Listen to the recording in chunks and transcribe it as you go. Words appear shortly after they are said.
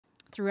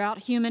Throughout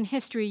human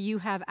history, you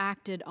have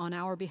acted on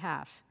our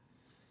behalf,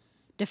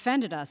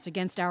 defended us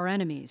against our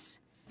enemies,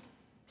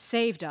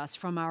 saved us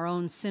from our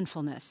own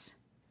sinfulness.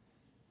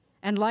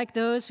 And like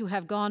those who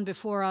have gone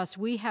before us,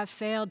 we have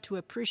failed to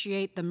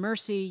appreciate the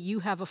mercy you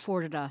have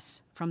afforded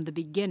us from the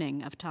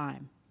beginning of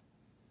time.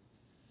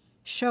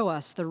 Show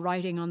us the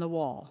writing on the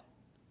wall.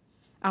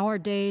 Our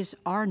days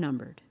are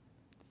numbered.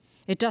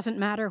 It doesn't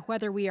matter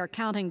whether we are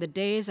counting the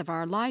days of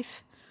our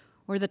life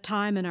or the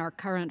time in our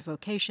current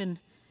vocation.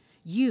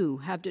 You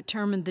have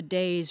determined the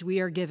days we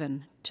are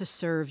given to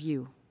serve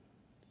you.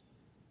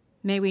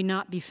 May we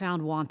not be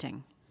found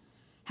wanting,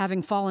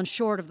 having fallen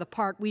short of the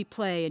part we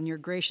play in your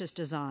gracious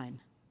design.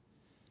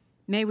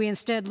 May we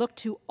instead look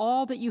to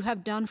all that you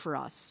have done for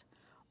us,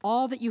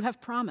 all that you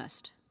have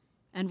promised,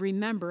 and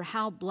remember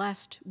how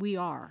blessed we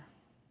are.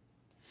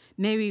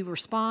 May we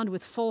respond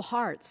with full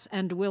hearts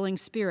and willing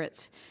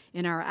spirits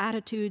in our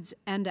attitudes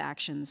and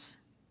actions,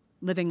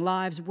 living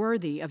lives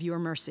worthy of your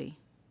mercy.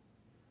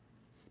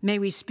 May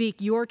we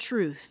speak your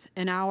truth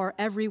in our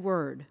every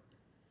word,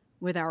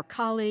 with our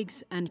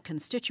colleagues and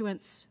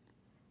constituents,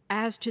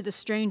 as to the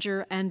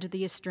stranger and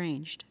the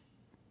estranged.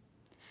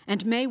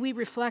 And may we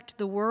reflect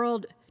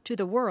to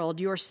the world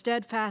your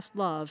steadfast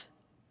love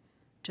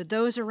to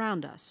those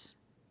around us,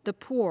 the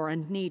poor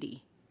and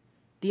needy,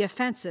 the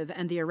offensive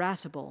and the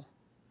irascible,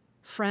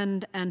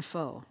 friend and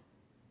foe.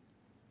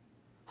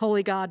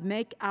 Holy God,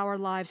 make our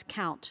lives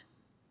count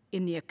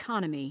in the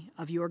economy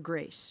of your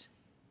grace.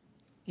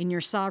 In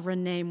your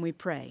sovereign name we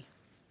pray.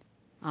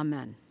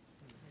 Amen.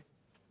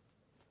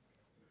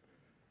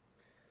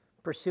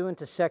 Pursuant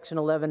to Section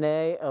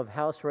 11A of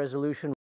House Resolution